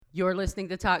You're listening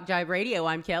to Talk Jive Radio.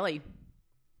 I'm Kelly.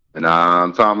 And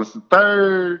I'm Thomas the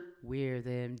Third. We're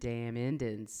them damn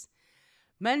Indians.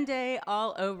 Monday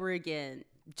all over again.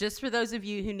 Just for those of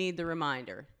you who need the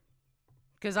reminder.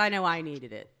 Because I know I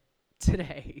needed it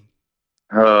today.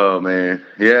 Oh man,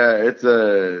 yeah, it's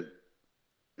a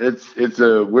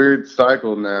weird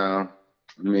cycle now.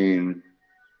 I mean,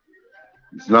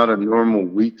 it's not a normal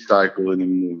week cycle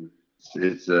anymore.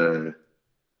 It's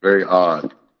very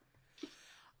odd.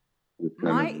 It's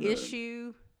My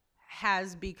issue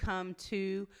has become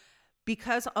to,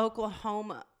 because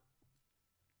Oklahoma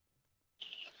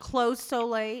closed so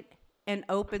late and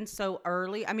opened so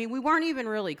early. I mean, we weren't even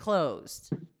really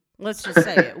closed. Let's just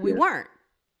say it. We weren't.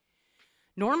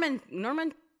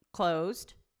 Norman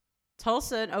closed.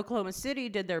 Tulsa and Oklahoma City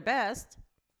did their best.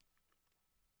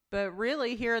 But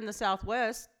really, here in the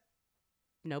Southwest,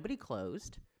 nobody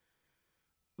closed.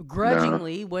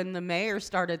 Grudgingly, when the mayor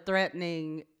started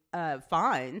threatening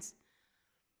fines.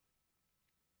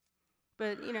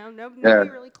 But, nobody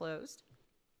really closed.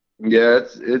 Yeah,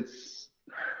 it's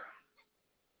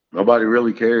nobody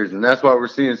really cares, and that's why we're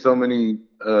seeing so many.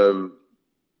 We're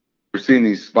seeing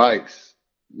these spikes.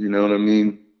 You know what I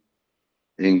mean?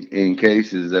 In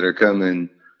cases that are coming,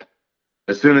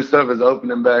 as soon as stuff is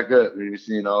opening back up, you're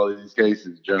seeing all of these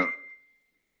cases jump,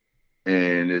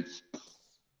 and it's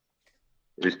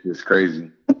just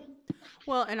crazy.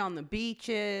 Well, and on the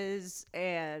beaches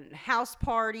and house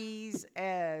parties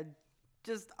and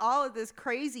just all of this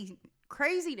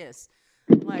craziness.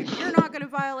 Like, you're not going to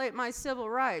violate my civil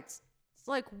rights. It's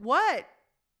like, what?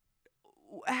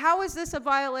 How is this a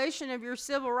violation of your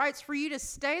civil rights for you to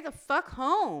stay the fuck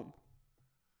home?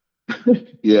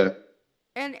 Yeah.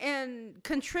 And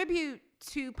contribute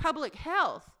to public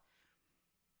health.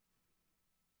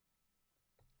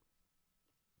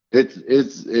 It's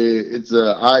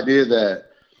an idea that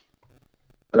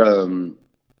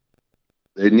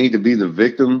they need to be the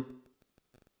victim.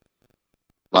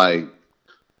 Like,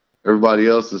 everybody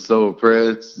else is so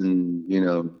oppressed, and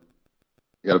you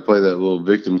got to play that little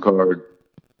victim card.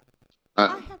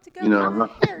 I have to go get my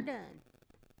hair done.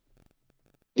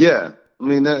 Yeah, I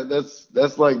mean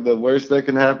that's like the worst that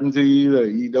can happen to you. That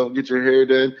you don't get your hair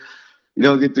done, you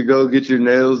don't get to go get your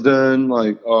nails done.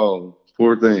 Like, oh,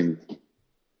 poor thing.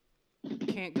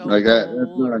 Can't go like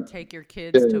or take your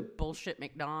kids to bullshit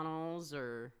McDonald's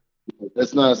or.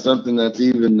 That's not something that's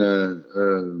even.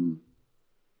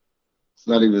 It's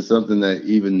not even something that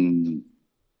even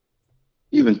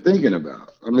thinking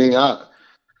about. I mean,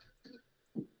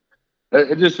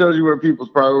 it just shows you where people's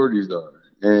priorities are,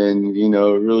 and it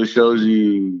really shows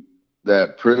you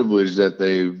that privilege that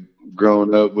they've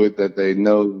grown up with, that they've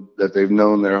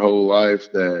known their whole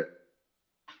life. That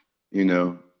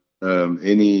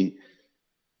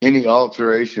any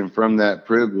alteration from that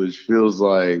privilege feels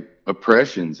like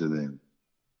oppression to them.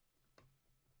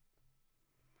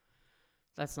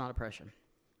 That's not oppression.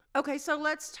 Okay, so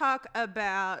let's talk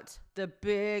about the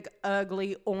big,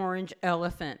 ugly, orange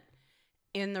elephant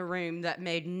in the room that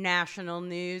made national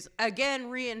news. Again,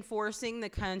 reinforcing the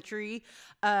country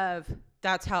of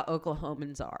that's how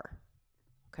Oklahomans are.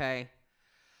 Okay.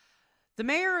 The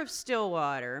mayor of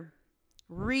Stillwater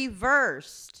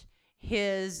reversed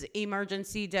his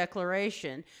emergency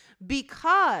declaration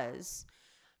because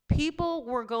people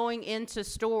were going into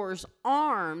stores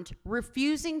armed,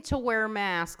 refusing to wear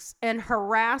masks, and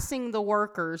harassing the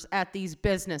workers at these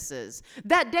businesses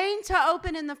that deigned to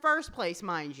open in the first place,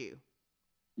 mind you.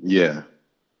 Yeah.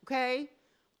 Okay?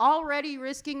 Already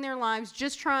risking their lives,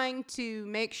 just trying to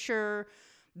make sure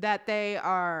that they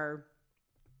are,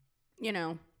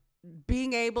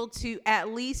 being able to at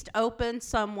least open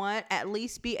somewhat, at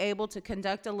least be able to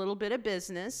conduct a little bit of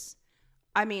business.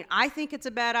 I mean, I think it's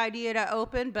a bad idea to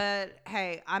open, but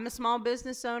hey, I'm a small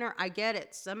business owner. I get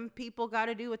it. Some people got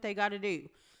to do what they got to do,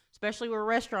 especially where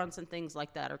restaurants and things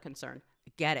like that are concerned.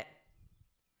 I get it.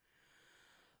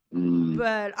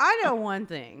 But I know one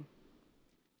thing.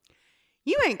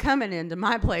 You ain't coming into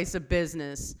my place of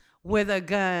business with a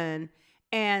gun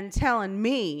and telling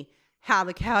me how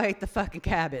the cow ate the fucking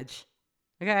cabbage.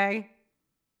 Okay?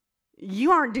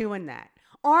 You aren't doing that.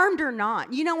 Armed or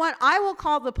not. You know what? I will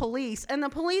call the police, and the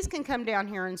police can come down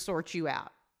here and sort you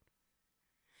out.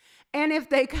 And if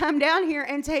they come down here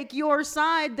and take your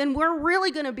side, then we're really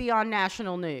going to be on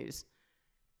national news.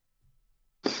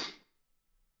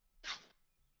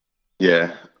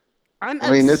 Yeah. I'm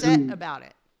upset about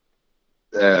it.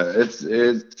 Yeah, it's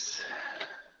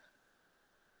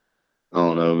I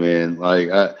don't know, man. Like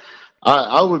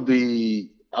I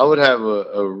would have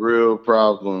a real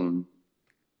problem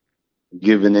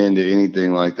giving in to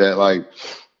anything like that. Like,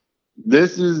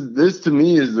 this to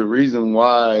me is the reason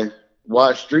why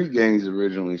street gangs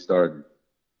originally started,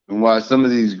 and why some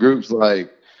of these groups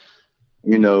like,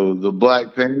 the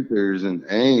Black Panthers and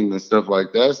AIM and stuff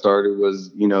like that started, was,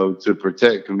 to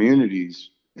protect communities.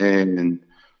 And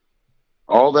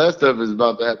all that stuff is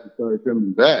about to have to start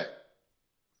coming back.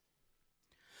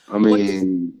 I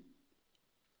mean,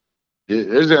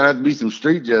 there's going to have to be some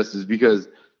street justice, because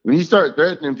when you start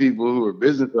threatening people who are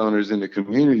business owners in the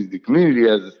community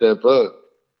has to step up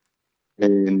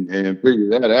and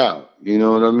figure that out. You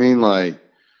know what I mean? Like,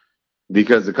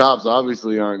 because the cops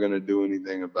obviously aren't going to do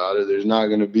anything about it. There's not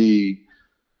going to be.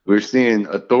 We're seeing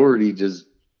authority just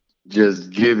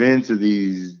give in to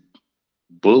these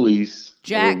bullies,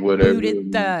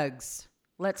 jackbooted thugs.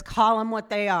 Let's call them what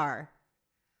they are.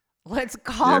 Let's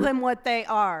call them what they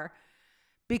are,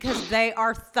 because they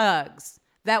are thugs.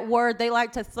 That word they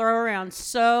like to throw around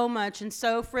so much and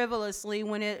so frivolously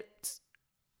when it's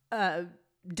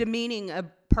demeaning a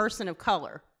person of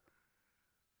color.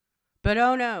 But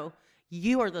oh no,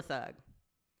 you are the thug.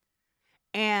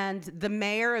 And the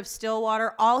mayor of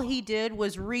Stillwater, all he did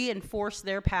was reinforce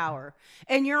their power.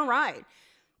 And you're right.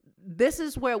 This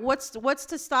is where what's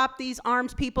to stop these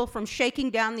armed people from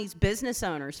shaking down these business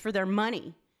owners for their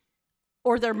money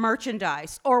or their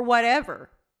merchandise or whatever?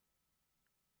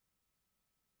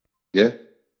 Yeah.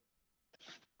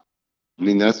 I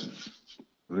mean, that's,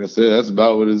 like I said, that's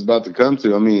about what it's about to come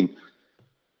to. I mean,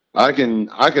 I can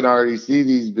already see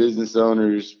these business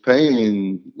owners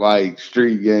paying like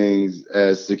street gangs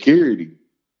as security.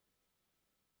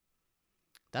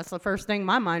 That's the first thing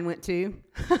my mind went to.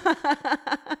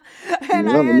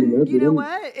 And you know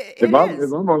what? If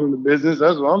I'm owning the business,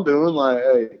 that's what I'm doing. Like,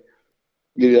 hey,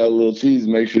 get out a little cheese,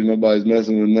 make sure nobody's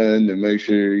messing with nothing, and make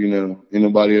sure, ain't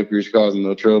nobody up here's causing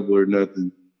no trouble or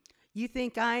nothing. You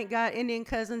think I ain't got Indian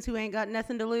cousins who ain't got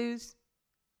nothing to lose?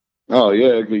 Oh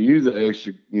yeah, I could use an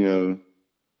extra,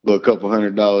 a couple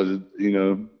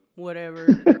 $100, whatever.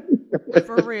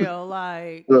 For real,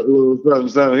 like a little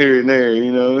something here and there,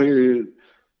 Here,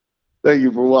 thank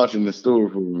you for watching the store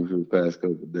for me for the past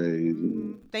couple of days.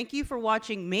 Thank you for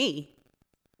watching me.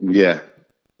 Yeah.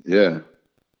 And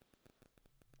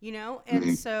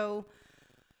so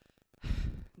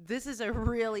this is a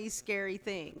really scary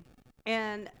thing.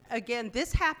 And again,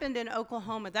 this happened in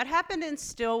Oklahoma. That happened in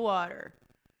Stillwater.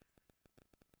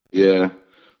 Yeah.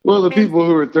 Well, the people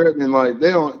who are threatening, like,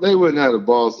 they wouldn't have the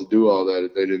balls to do all that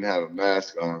if they didn't have a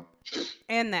mask on.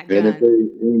 And that gun.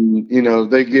 And if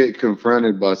they get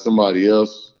confronted by somebody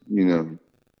else,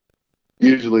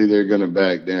 usually they're going to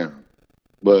back down.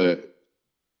 But,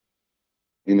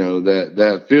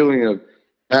 that feeling of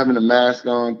having a mask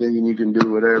on, thinking you can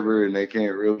do whatever, and they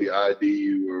can't really ID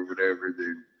you or whatever,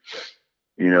 then,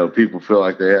 people feel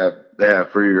like they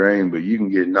have free reign, but you can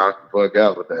get knocked the fuck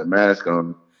out with that mask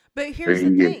on. But here's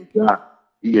the thing.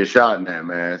 You get shot in that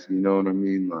mask, you know what I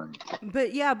mean?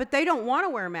 But they don't want to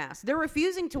wear masks. They're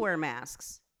refusing to wear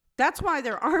masks. That's why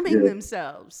they're arming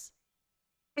themselves.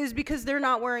 Is because they're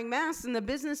not wearing masks, and the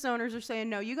business owners are saying,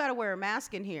 no, you got to wear a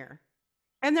mask in here.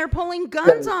 And they're pulling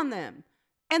guns on them.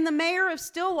 And the mayor of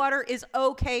Stillwater is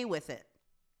okay with it.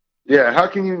 Yeah, how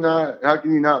can you not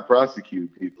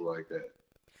prosecute people like that?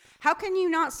 How can you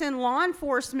not send law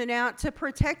enforcement out to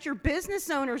protect your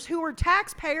business owners who are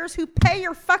taxpayers who pay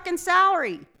your fucking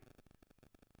salary?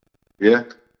 Yeah.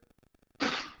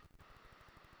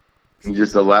 You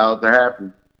just allow it to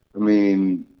happen. I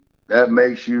mean, that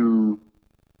makes you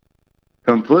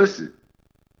complicit.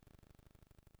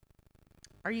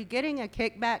 Are you getting a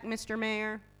kickback, Mr.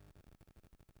 Mayor?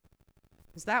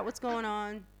 Is that what's going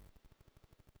on?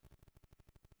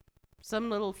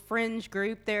 Some little fringe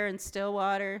group there in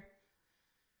Stillwater?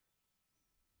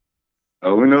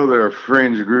 Oh, we know there are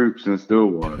fringe groups in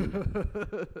Stillwater.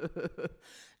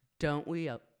 Don't we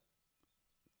up?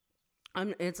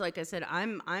 It's like I said,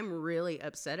 I'm really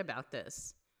upset about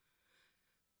this.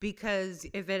 Because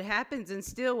if it happens in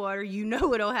Stillwater,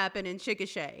 it'll happen in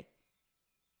Chickasha.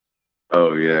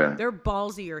 Oh, yeah. They're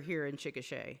ballsier here in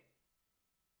Chickasha.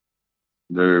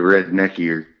 They're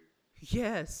redneckier.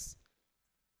 Yes.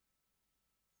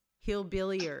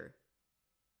 Hillbillier.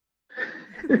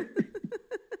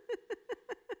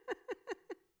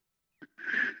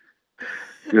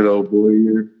 Good old boy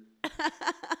here.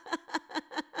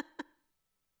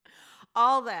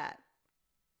 All that.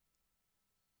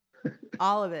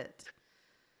 All of it.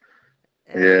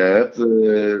 Yeah,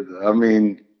 I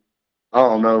mean, I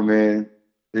don't know, man.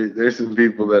 There's some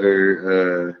people that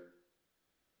are,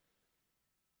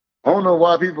 I don't know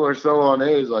why people are so on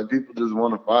edge. Like, people just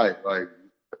want to fight. Like,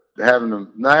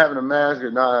 not having a mask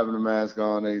or not having a mask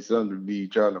on ain't something to be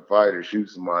trying to fight or shoot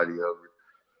somebody over.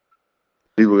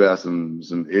 people got some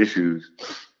issues.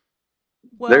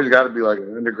 Well, There's got to be like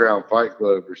an underground fight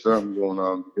club or something going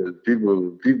on because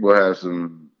people have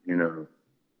some, you know,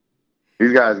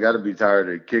 these guys got to be tired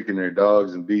of kicking their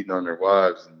dogs and beating on their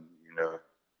wives and, you know,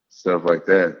 stuff like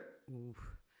that.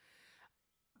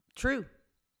 True.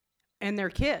 And their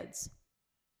kids.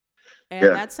 And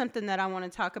Yeah. that's something that I want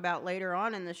to talk about later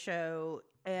on in the show.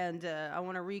 And I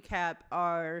want to recap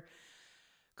our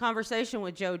conversation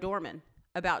with Joe Dorman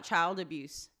about child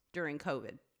abuse during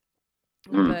COVID.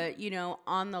 But, you know,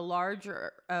 on the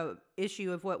larger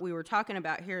issue of what we were talking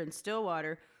about here in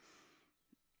Stillwater,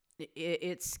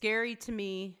 it's scary to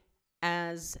me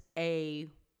as a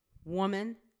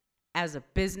woman, as a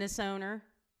business owner,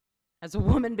 as a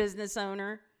woman business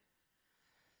owner,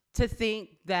 to think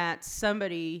that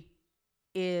somebody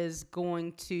is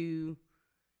going to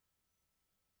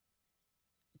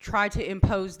try to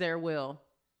impose their will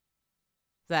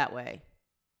that way.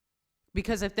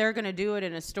 Because if they're going to do it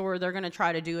in a store, they're going to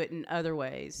try to do it in other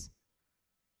ways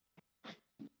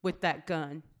with that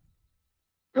gun.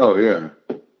 Oh, yeah.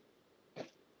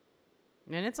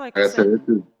 And it's like I said,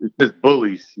 it's just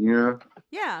bullies, you know?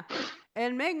 Yeah.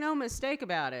 And make no mistake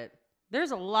about it.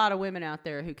 There's a lot of women out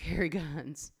there who carry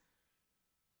guns.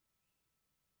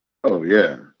 Oh,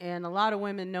 yeah. And a lot of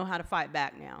women know how to fight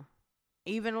back now.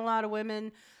 Even a lot of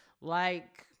women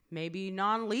like maybe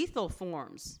non-lethal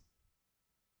forms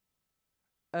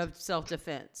of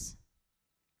self-defense.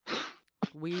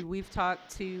 We've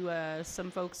talked to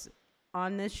some folks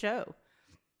on this show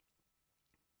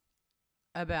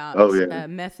about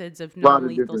methods of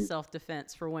non-lethal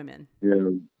self-defense for women. Yeah,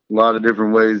 a lot of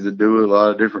different ways to do it. A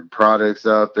lot of different products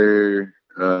out there.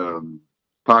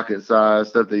 Pocket size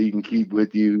stuff that you can keep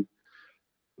with you.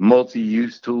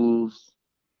 Multi-use tools.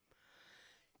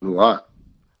 A lot.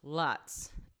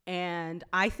 Lots. And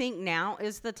I think now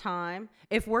is the time.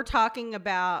 If we're talking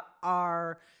about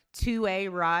our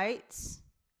 2A rights,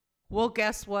 well,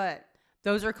 guess what?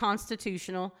 Those are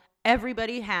constitutional.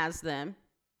 Everybody has them.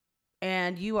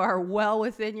 And you are well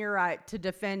within your right to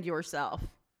defend yourself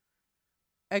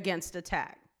against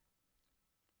attack.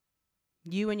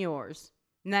 You and yours.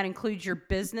 And that includes your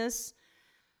business,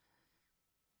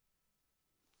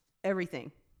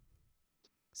 everything.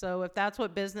 So if that's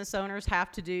what business owners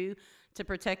have to do to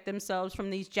protect themselves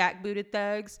from these jackbooted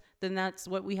thugs, then that's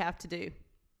what we have to do.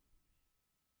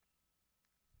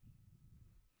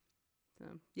 So,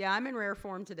 yeah, I'm in rare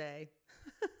form today.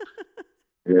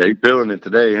 Yeah, you feeling it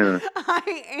today, huh?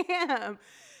 I am.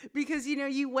 Because, you know,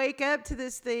 you wake up to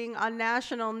this thing on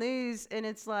national news and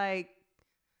it's like,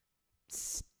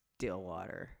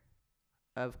 Stillwater,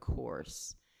 of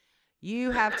course.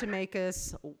 You have to make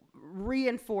us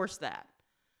reinforce that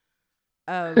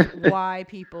of why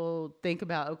people think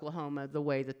about Oklahoma the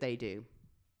way that they do.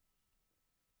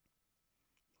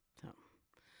 So,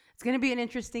 it's going to be an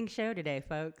interesting show today,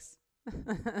 folks.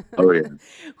 Oh, yeah.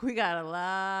 We got a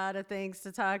lot of things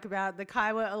to talk about. The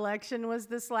Kiowa election was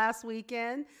this last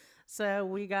weekend, so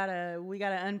we gotta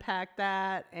unpack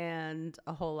that and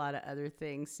a whole lot of other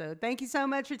things. So thank you so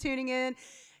much for tuning in.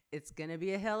 It's gonna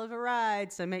be a hell of a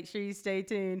ride, so make sure you stay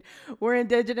tuned. We're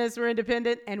Indigenous, we're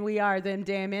independent, and we are them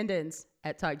damn Indians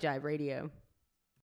at Talk Jive Radio.